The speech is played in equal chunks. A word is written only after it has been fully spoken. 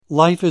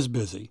life is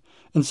busy,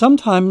 and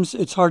sometimes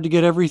it's hard to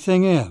get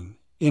everything in,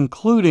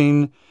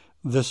 including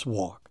this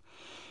walk.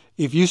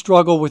 If you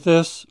struggle with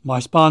this, my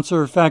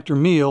sponsor, Factor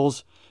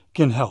Meals,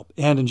 can help.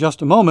 And in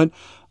just a moment,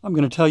 I'm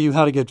going to tell you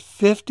how to get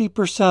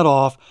 50%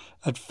 off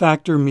at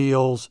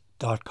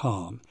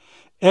factormeals.com.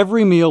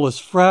 Every meal is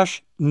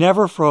fresh,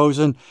 never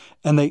frozen,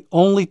 and they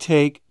only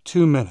take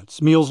 2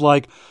 minutes. Meals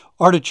like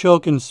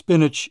artichoke and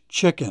spinach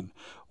chicken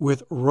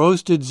with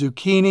roasted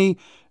zucchini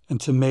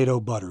and tomato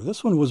butter.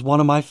 This one was one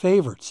of my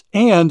favorites.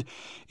 And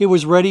it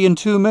was ready in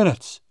 2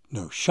 minutes.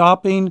 No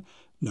shopping,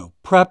 no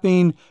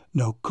prepping,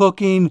 no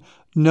cooking,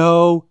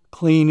 no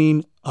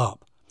cleaning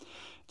up.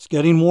 It's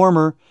getting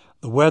warmer.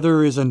 The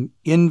weather is an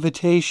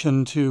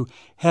invitation to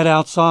head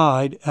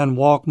outside and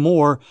walk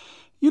more.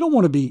 You don't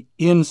want to be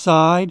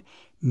inside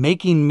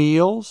making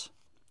meals.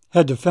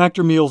 Head to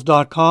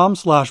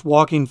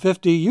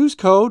factormeals.com/walking50. Use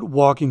code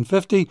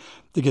walking50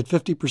 to get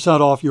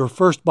 50% off your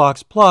first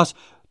box plus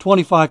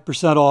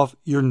 25% off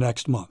your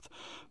next month.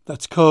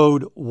 That's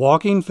code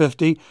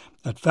walking50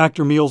 at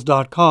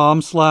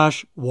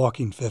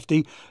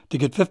factormeals.com/walking50 to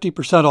get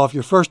 50% off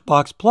your first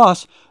box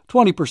plus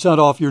 20%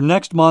 off your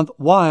next month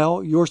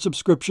while your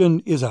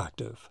subscription is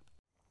active.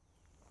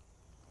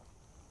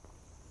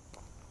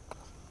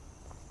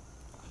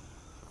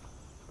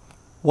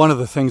 One of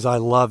the things I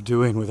loved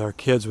doing with our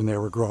kids when they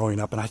were growing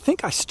up, and I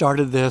think I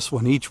started this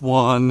when each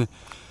one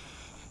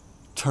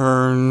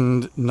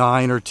turned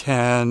 9 or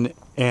 10,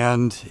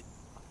 and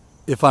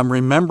if I'm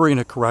remembering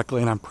it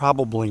correctly, and I'm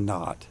probably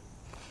not,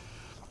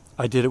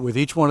 I did it with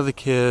each one of the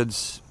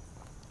kids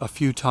a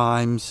few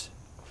times,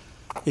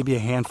 maybe a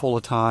handful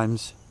of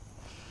times.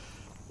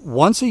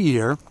 Once a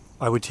year,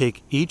 I would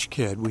take each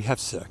kid, we have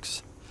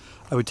 6,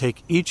 I would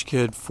take each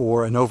kid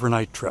for an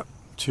overnight trip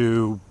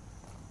to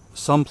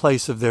some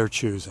place of their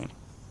choosing.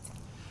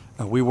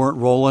 Now, we weren't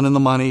rolling in the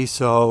money,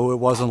 so it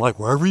wasn't like,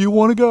 wherever you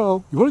want to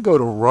go. You want to go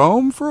to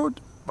Rome for it?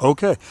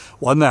 Okay.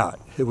 Wasn't that.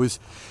 It was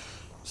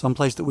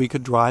someplace that we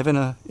could drive in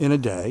a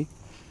day,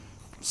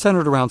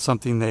 centered around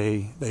something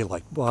they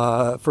liked.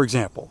 For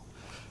example,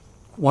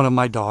 one of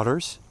my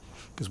daughters,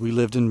 because we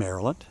lived in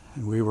Maryland,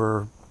 and we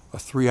were a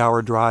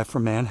 3-hour drive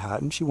from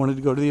Manhattan, she wanted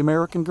to go to the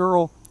American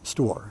Girl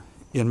store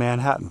in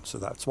Manhattan, so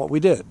that's what we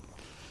did.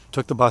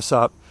 Took the bus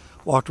up,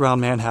 walked around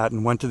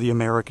Manhattan, went to the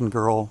American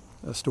Girl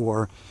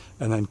store,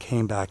 and then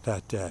came back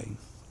that day.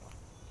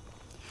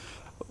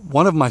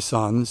 One of my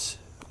sons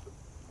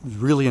was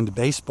really into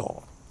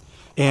baseball.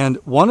 And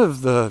one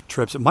of the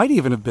trips, it might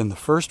even have been the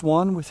first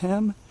one with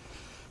him,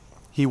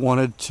 he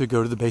wanted to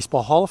go to the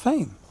Baseball Hall of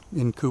Fame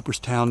in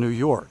Cooperstown, New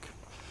York,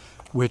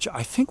 which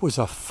I think was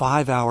a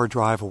 5-hour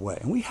drive away.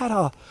 And we had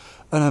an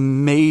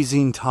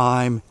amazing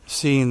time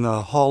seeing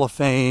the Hall of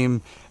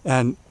Fame,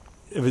 and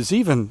it was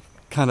even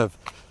kind of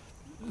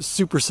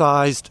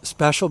supersized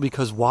special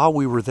because while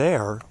we were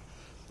there,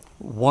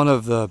 one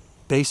of the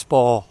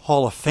Baseball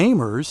Hall of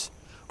Famers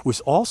was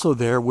also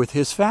there with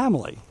his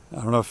family.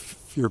 I don't know if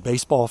you're a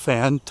baseball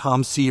fan.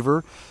 Tom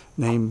Seaver,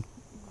 name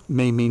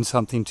may mean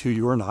something to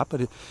you or not,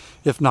 but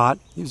if not,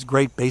 he was a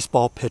great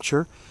baseball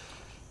pitcher.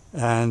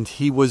 And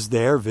he was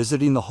there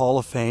visiting the Hall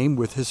of Fame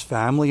with his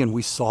family, and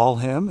we saw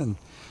him, and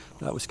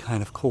that was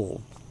kind of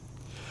cool.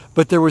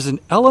 But there was an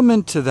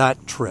element to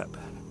that trip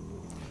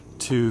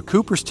to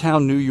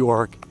Cooperstown, New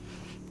York,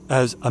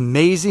 as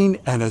amazing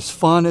and as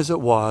fun as it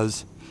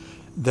was,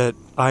 that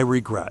I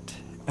regret.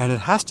 And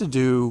it has to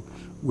do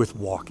with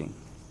walking,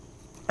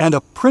 and a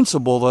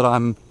principle that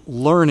I'm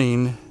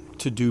learning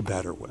to do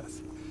better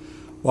with.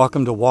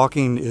 Welcome to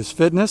Walking is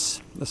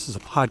Fitness. This is a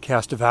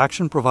podcast of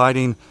action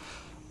providing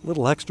a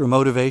little extra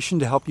motivation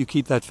to help you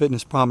keep that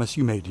fitness promise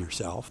you made to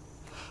yourself.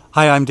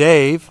 Hi, I'm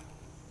Dave.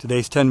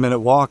 Today's 10-minute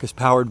walk is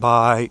powered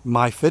by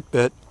my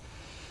Fitbit.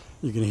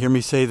 You're going to hear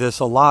me say this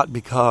a lot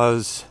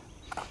because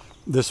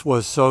this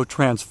was so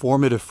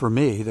transformative for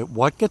me that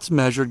what gets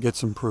measured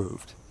gets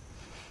improved.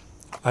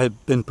 I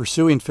had been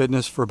pursuing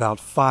fitness for about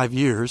 5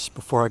 years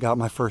before I got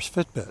my first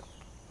Fitbit.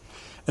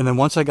 And then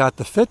once I got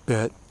the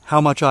Fitbit,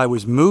 how much I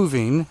was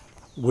moving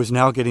was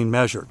now getting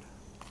measured.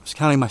 I was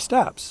counting my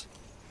steps.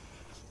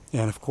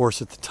 And of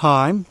course, at the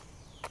time,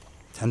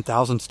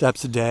 10,000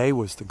 steps a day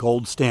was the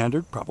gold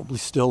standard, probably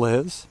still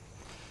is.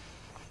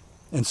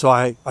 And so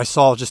I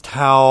saw just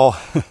how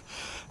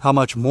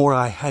much more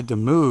I had to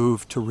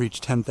move to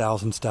reach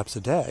 10,000 steps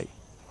a day.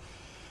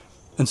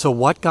 And so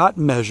what got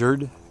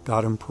measured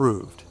got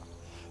improved.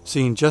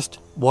 Seeing just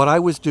what I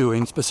was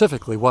doing,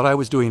 specifically what I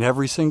was doing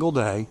every single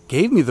day,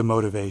 gave me the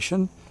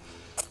motivation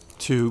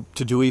to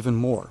do even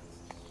more.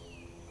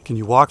 Can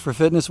you walk for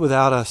fitness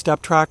without a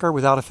step tracker,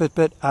 without a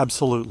Fitbit?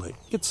 Absolutely.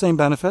 Get the same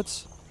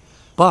benefits,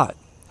 but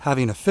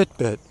having a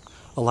Fitbit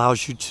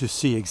allows you to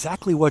see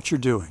exactly what you're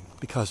doing,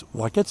 because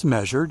what gets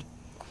measured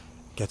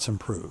gets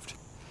improved.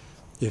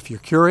 If you're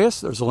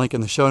curious, there's a link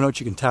in the show notes.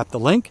 You can tap the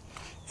link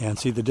and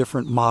see the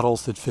different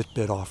models that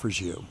Fitbit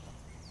offers you.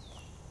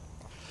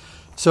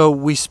 So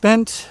we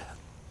spent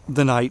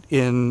the night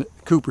in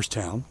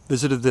Cooperstown,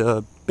 visited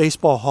the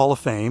Baseball Hall of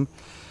Fame,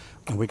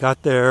 and we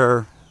got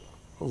there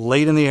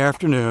late in the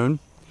afternoon,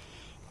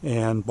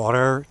 and bought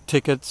our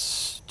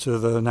tickets to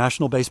the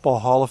National Baseball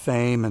Hall of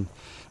Fame. And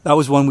that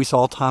was when we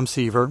saw Tom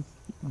Seaver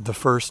the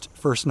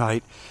first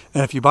night.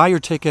 And if you buy your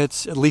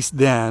tickets, at least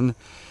then,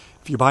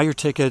 if you buy your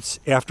tickets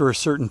after a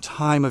certain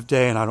time of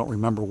day, and I don't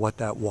remember what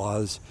that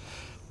was,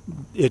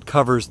 it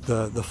covers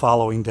the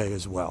following day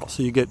as well.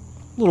 So you get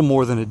a little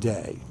more than a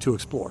day to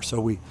explore.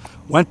 So we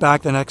went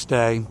back the next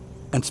day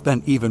and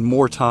spent even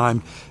more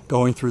time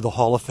going through the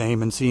Hall of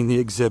Fame and seeing the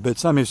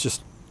exhibits. I mean, it's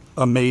just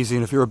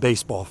amazing. If you're a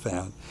baseball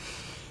fan,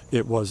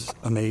 it was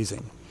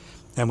amazing.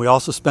 And we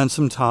also spent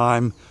some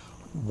time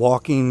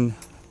walking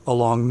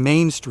along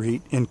Main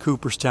Street in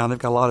Cooperstown. They've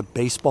got a lot of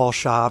baseball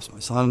shops. My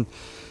son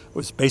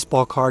was a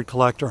baseball card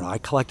collector, and I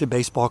collected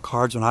baseball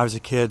cards when I was a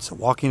kid. So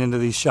walking into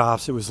these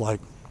shops, it was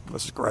like,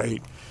 this is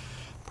great.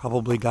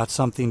 Probably got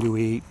something to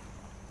eat.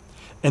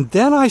 And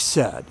then I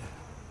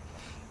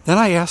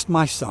asked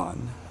my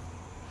son,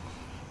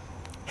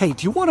 hey,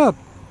 do you want to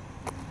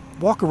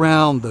walk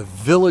around the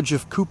village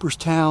of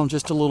Cooperstown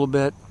just a little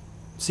bit,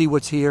 see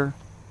what's here?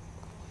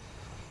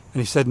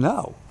 And he said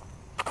no.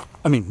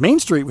 I mean, Main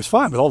Street was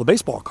fine with all the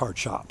baseball card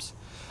shops,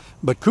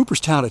 but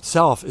Cooperstown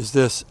itself is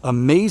this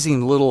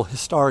amazing little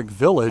historic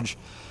village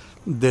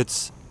that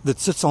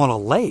sits on a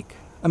lake.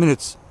 I mean,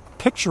 it's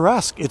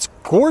picturesque. It's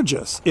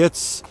gorgeous.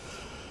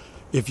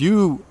 If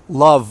you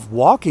love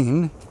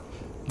walking,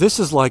 this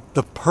is like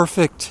the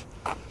perfect,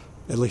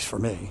 at least for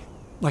me,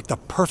 like the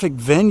perfect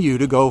venue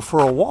to go for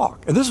a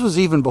walk. And this was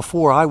even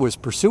before I was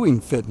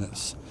pursuing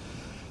fitness,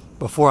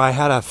 before I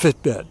had a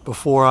Fitbit,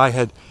 before I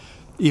had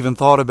even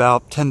thought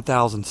about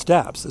 10,000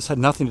 steps. This had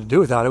nothing to do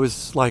with that. It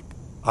was like,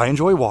 I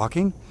enjoy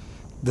walking.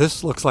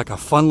 This looks like a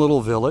fun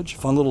little village,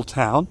 fun little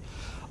town.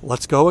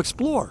 Let's go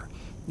explore.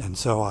 And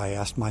so I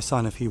asked my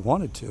son if he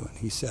wanted to, and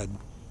he said,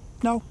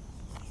 no.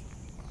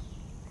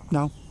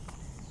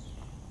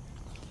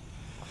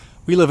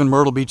 We live in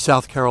Myrtle Beach,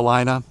 South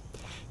Carolina,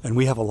 and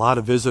we have a lot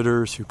of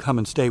visitors who come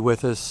and stay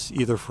with us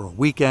either for a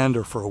weekend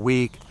or for a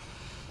week,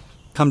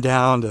 come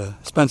down to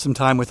spend some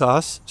time with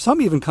us.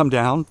 Some even come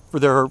down for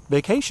their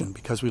vacation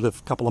because we live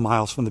a couple of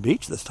miles from the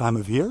beach this time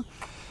of year.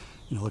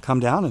 They'll come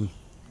down and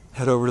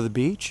head over to the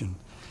beach and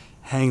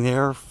hang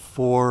there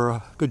for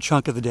a good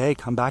chunk of the day,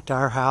 come back to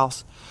our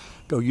house,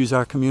 go use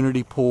our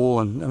community pool.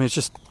 And I mean, it's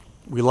just,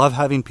 we love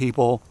having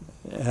people,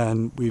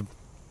 and we've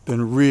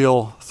been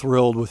real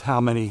thrilled with how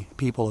many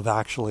people have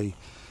actually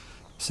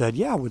said,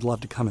 yeah, we'd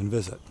love to come and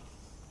visit.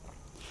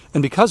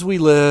 And because we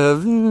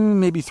live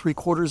maybe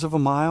 3/4 of a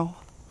mile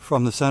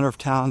from the center of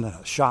town,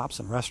 the shops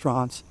and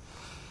restaurants,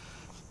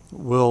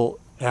 we'll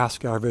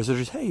ask our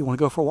visitors, hey, you want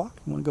to go for a walk?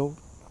 You want to go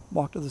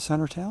walk to the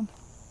center of town?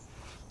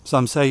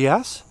 Some say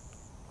yes,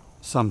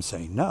 some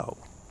say no.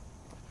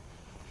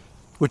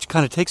 Which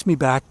kind of takes me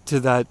back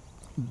to that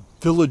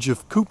village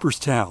of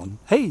Cooperstown.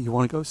 Hey, you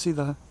want to go see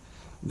the...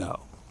 No.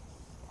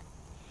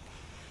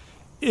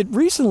 It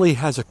recently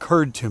has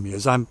occurred to me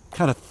as I'm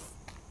kind of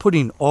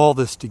putting all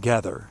this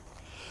together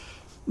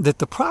that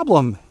the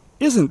problem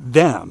isn't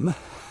them.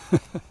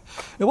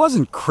 It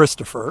wasn't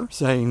Christopher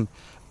saying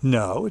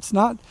no. It's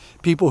not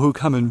people who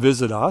come and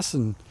visit us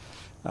and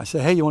I say,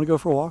 hey, you want to go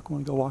for a walk?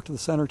 Want to go walk to the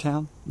center of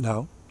town?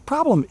 No.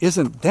 Problem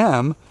isn't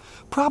them.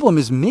 Problem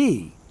is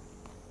me.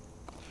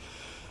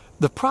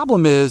 The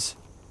problem is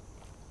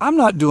I'm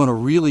not doing a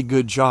really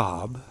good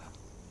job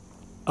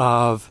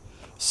of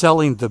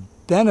selling the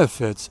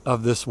benefits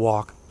of this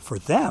walk for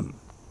them.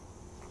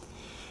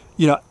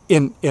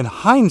 In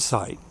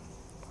hindsight,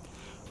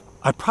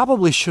 I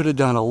probably should have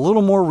done a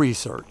little more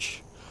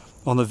research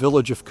on the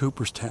village of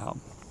Cooperstown.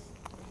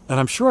 And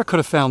I'm sure I could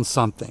have found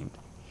something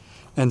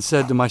and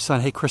said to my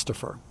son, hey,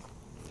 Christopher,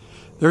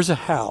 there's a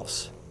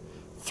house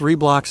 3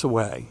 blocks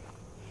away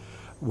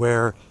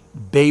where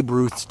Babe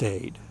Ruth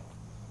stayed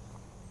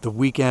the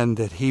weekend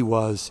that he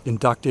was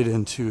inducted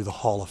into the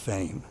Hall of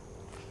Fame.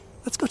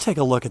 Let's go take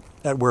a look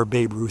at where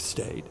Babe Ruth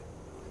stayed.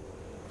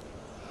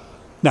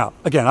 Now,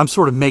 again, I'm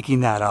sort of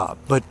making that up,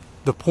 but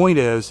the point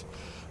is,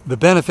 the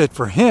benefit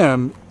for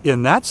him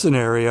in that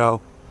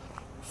scenario,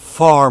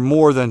 far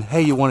more than,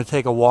 hey, you want to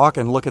take a walk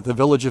and look at the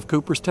village of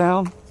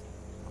Cooperstown?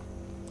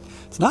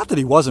 It's not that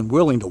he wasn't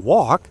willing to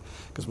walk,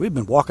 because we've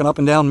been walking up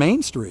and down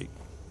Main Street.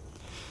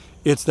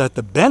 It's that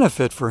the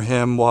benefit for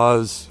him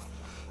was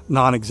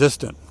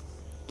non-existent.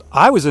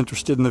 I was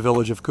interested in the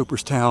village of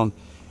Cooperstown.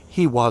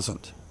 He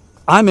wasn't.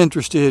 I'm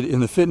interested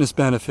in the fitness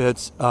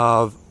benefits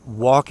of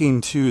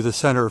walking to the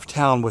center of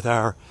town with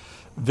our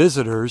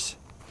visitors.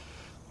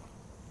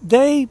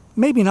 They,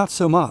 maybe not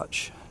so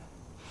much.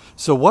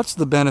 So what's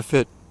the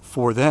benefit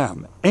for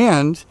them?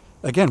 And,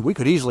 again, we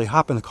could easily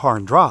hop in the car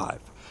and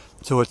drive.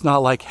 So it's not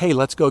like, hey,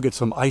 let's go get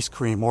some ice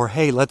cream, or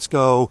hey, let's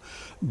go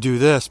do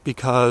this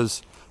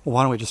because, well,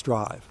 why don't we just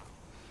drive?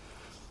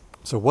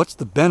 So what's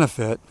the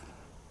benefit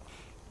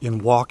in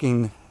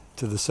walking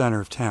to the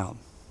center of town?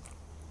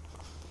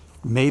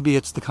 Maybe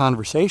it's the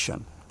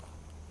conversation.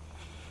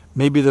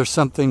 Maybe there's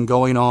something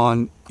going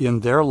on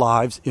in their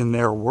lives, in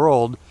their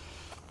world,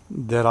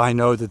 that I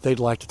know that they'd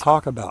like to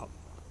talk about.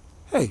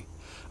 Hey,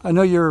 I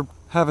know you're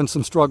having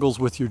some struggles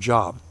with your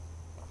job.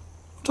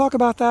 Talk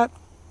about that.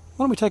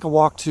 why don't we take a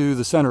walk to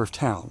the center of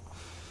town?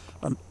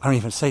 I don't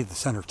even say the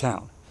center of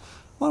town.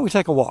 Why don't we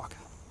take a walk?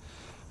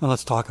 And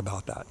let's talk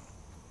about that.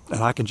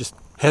 And I can just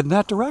head in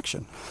that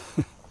direction.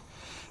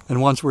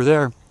 And once we're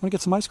there, want to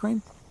get some ice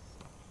cream?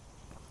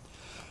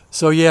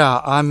 So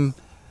yeah, I'm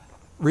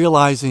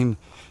realizing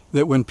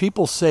that when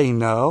people say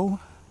no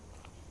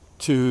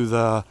to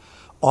the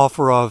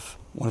offer of,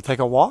 want to take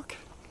a walk?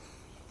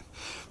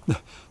 The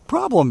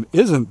problem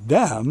isn't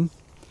them.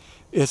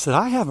 It's that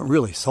I haven't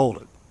really sold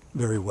it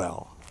very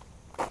well.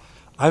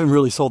 I haven't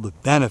really sold the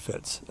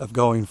benefits of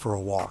going for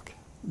a walk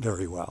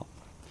very well.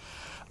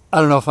 I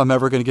don't know if I'm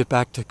ever going to get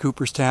back to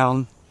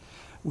Cooperstown.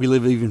 We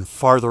live even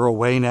farther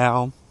away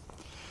now.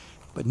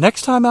 But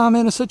next time I'm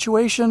in a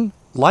situation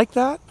like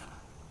that,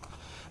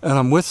 and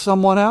I'm with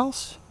someone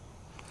else,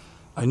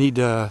 I need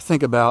to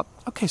think about,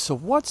 okay, so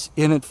what's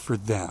in it for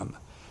them?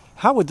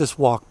 How would this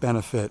walk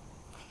benefit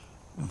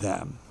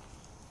them?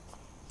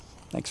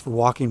 Thanks for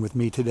walking with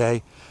me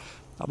today.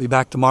 I'll be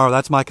back tomorrow.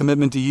 That's my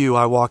commitment to you.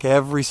 I walk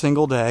every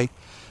single day,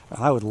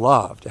 and I would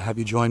love to have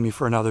you join me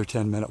for another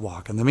 10-minute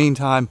walk. In the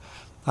meantime,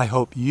 I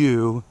hope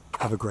you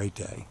have a great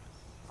day.